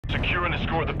Secure and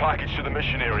escort the package to the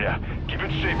mission area. Keep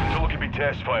it safe until it can be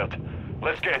test fired.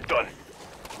 Let's get it done.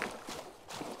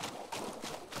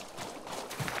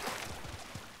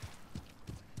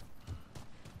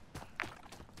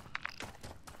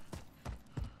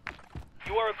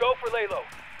 You are a go for Laylo.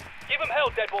 Give him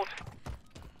hell, Deadbolt.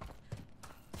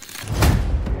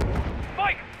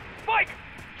 Mike! Mike!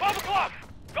 12 o'clock!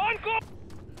 Gone, go!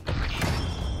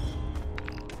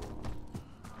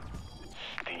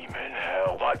 Steaming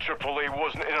hell, that AAA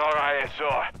wasn't in our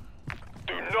ISR.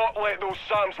 Do not let those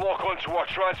SAMs lock onto our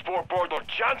transport board or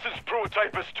chances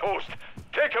prototype is toast.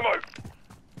 Take him out!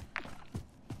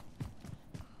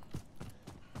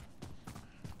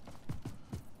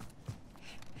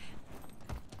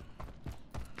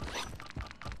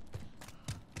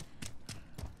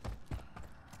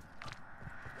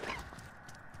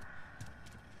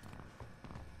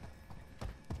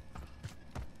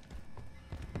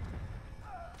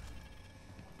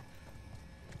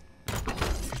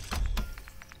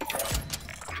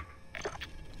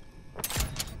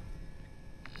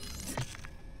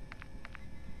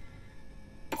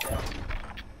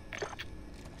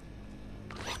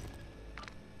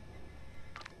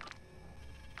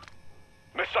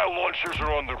 Missile launchers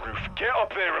are on the roof. Get up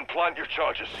there and plant your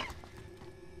charges.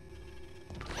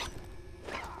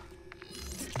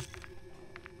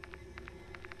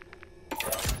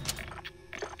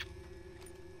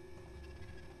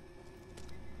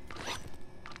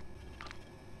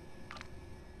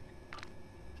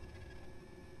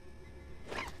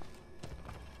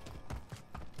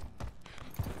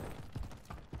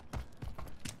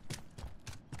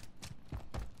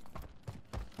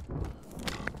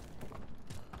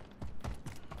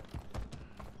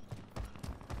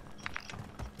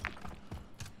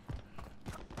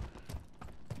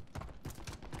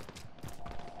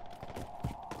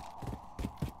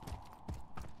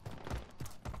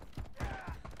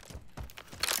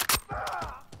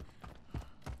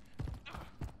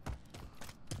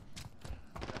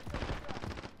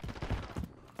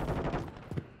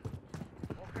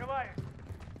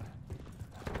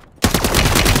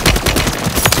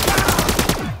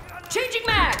 Changing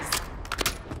mags!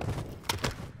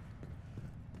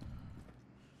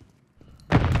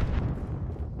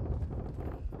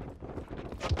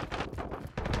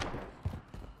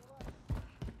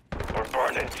 We're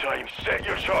burning time. Set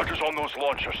your charges on those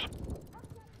launchers.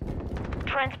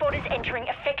 Transport is entering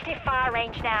effective fire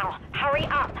range now. Hurry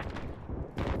up!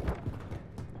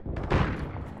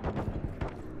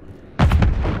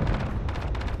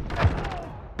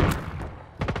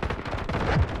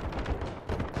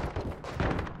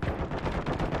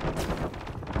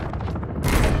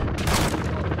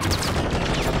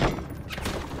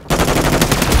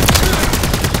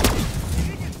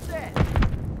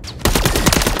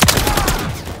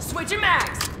 Switching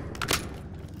mags!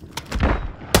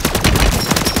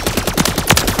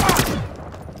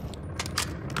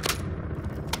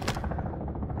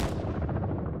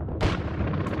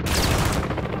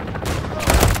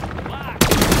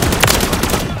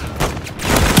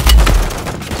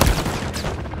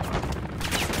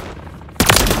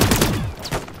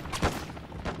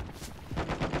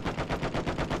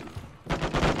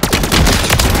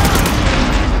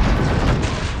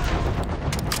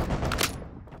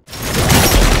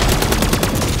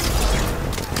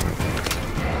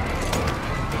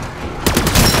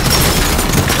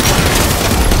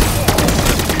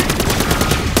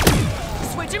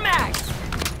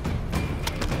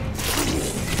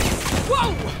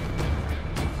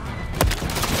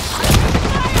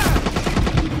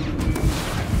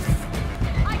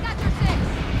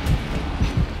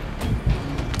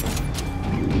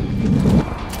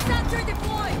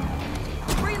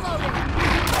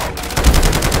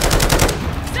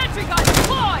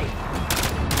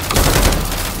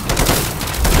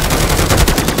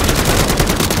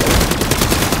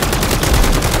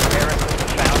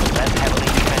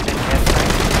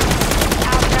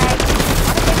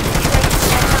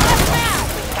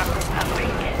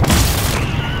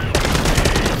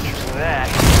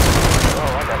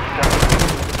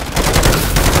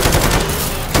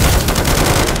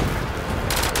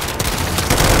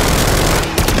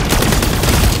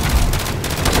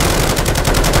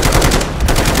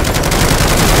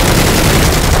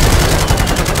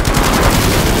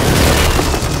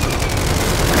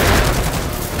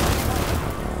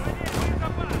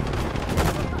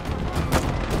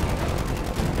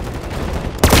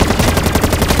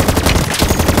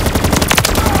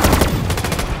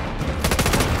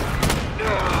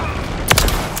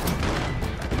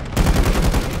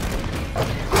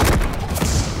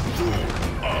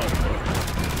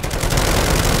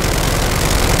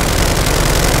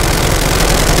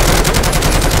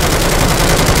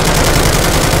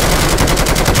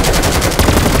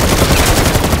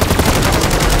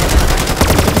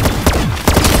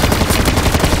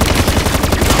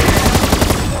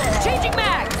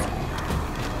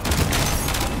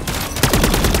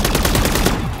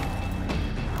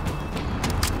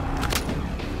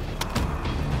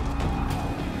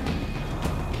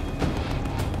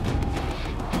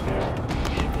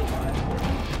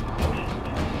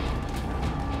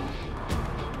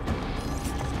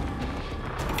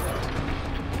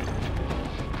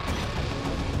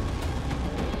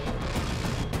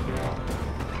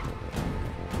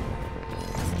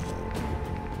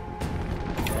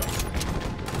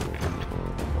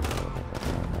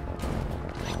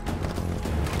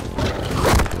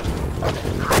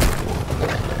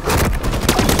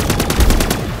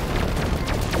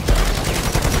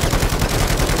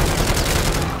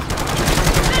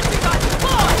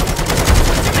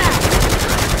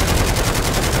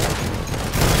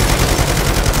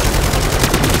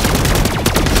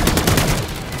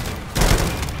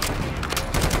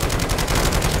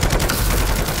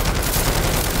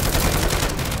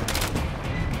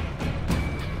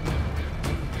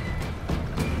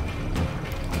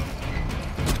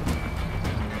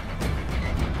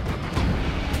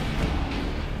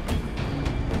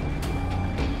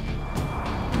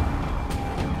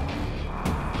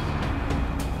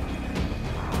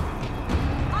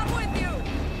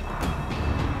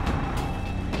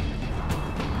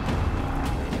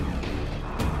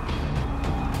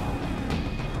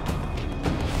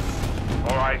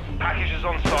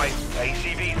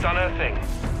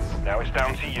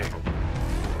 see you.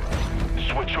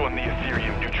 Switch on the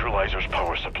Ethereum neutralizer's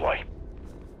power supply.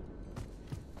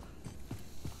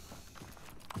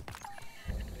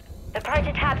 The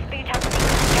prototype's boot up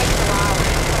sequence takes a while.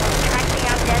 Track the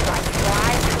undead like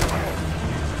flies to a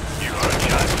corpse. You heard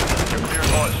Chad. You're clear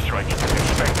on strike.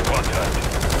 Expect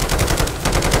contact.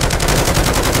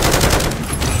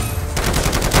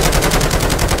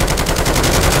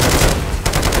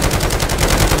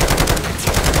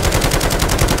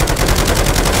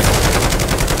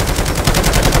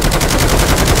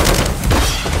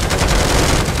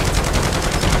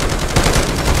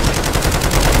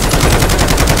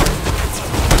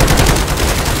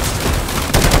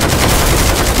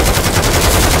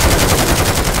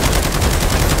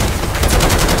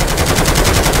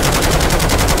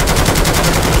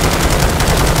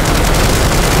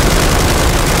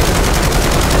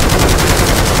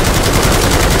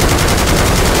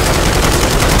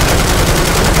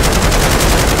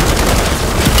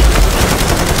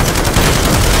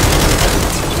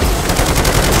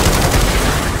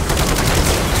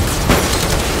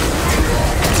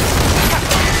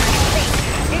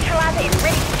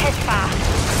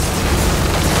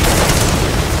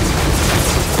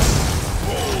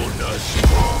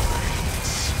 Bonus.